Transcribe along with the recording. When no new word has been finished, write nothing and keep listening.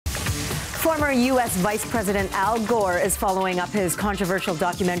Former U.S. Vice President Al Gore is following up his controversial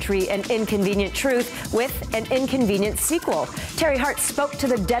documentary, An Inconvenient Truth, with An Inconvenient Sequel. Terry Hart spoke to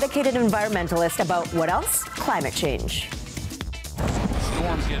the dedicated environmentalist about what else? Climate change.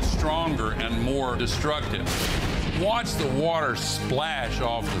 Storms get stronger and more destructive. Watch the water splash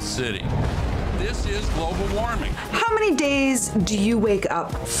off the city. This is global warming. How many days do you wake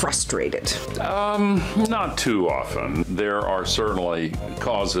up frustrated? Not too often. There are certainly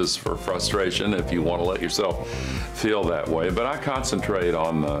causes for frustration if you want to let yourself feel that way, but I concentrate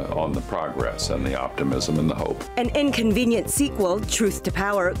on the progress and the optimism and the hope. An Inconvenient Sequel, Truth to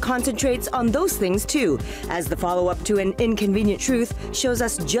Power, concentrates on those things too, as the follow-up to An Inconvenient Truth shows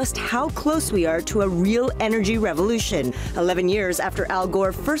us just how close we are to a real energy revolution, 11 years after Al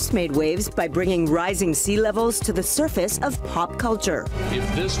Gore first made waves by bringing rising sea levels to the surface of pop culture.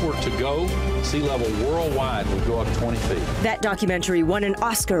 If this were to go, sea level worldwide would go up 20 feet. That documentary won an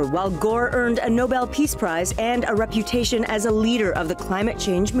Oscar, while Gore earned a Nobel Peace Prize and a reputation as a leader of the climate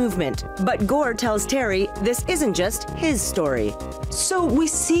change movement. But Gore tells Terry this isn't just his story. So we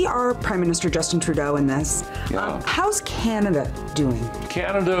see our Prime Minister Justin Trudeau in this. Yeah. How's Canada doing?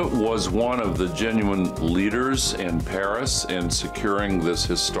 Canada was one of the genuine leaders in Paris in securing this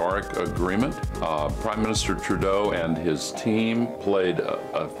historic agreement. Prime Minister Trudeau and his team played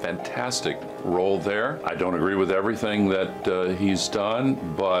a fantastic role there. I don't agree with everything that he's done,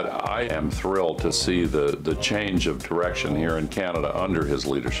 but I am thrilled to see the change of direction here in Canada under his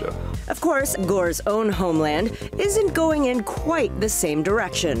leadership. Of course, Gore's own homeland isn't going in quite the same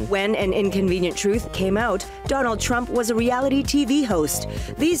direction. When An Inconvenient Truth came out, Donald Trump was a reality TV host.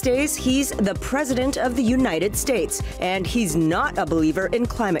 These days, he's the President of the United States, and he's not a believer in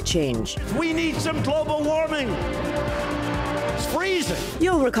climate change. We need some global warming. It's freezing.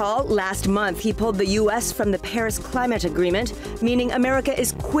 You'll recall last month he pulled the U.S. from the Paris Climate Agreement, meaning America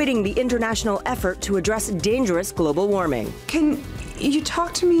is quitting the international effort to address dangerous global warming. Can you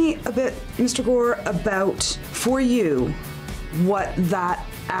talk to me a bit, Mr. Gore, about, for you, what that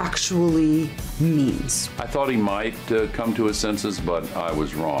actually means? I thought he might come to his senses, but I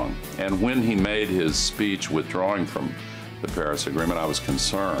was wrong. And when he made his speech withdrawing from the Paris Agreement, I was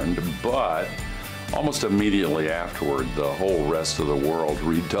concerned, but almost immediately afterward, the whole rest of the world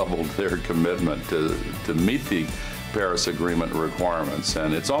redoubled their commitment to meet the Paris Agreement requirements.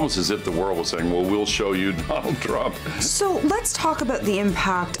 And it's almost as if the world was saying, well, we'll show you, Donald Trump. So let's talk about the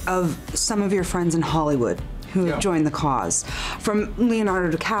impact of some of your friends in Hollywood who have joined the cause. From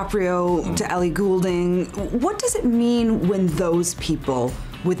Leonardo DiCaprio to Ellie Goulding, what does it mean when those people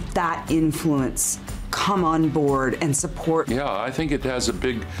with that influence come on board and support? Yeah, I think it has a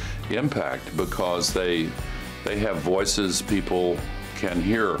big impact because they have voices people can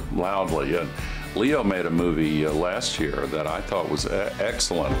hear loudly. And Leo made a movie last year that I thought was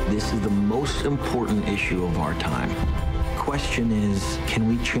excellent. This is the most important issue of our time. Question is, can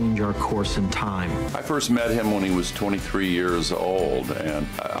we change our course in time? I first met him when he was 23 years old, and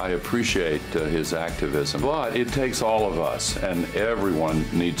I appreciate his activism. But it takes all of us, and everyone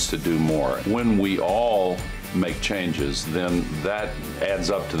needs to do more. When we all make changes, then that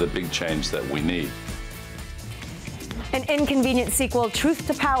adds up to the big change that we need. An Inconvenient Sequel, Truth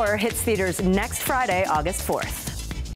to Power, hits theaters next Friday, August 4th.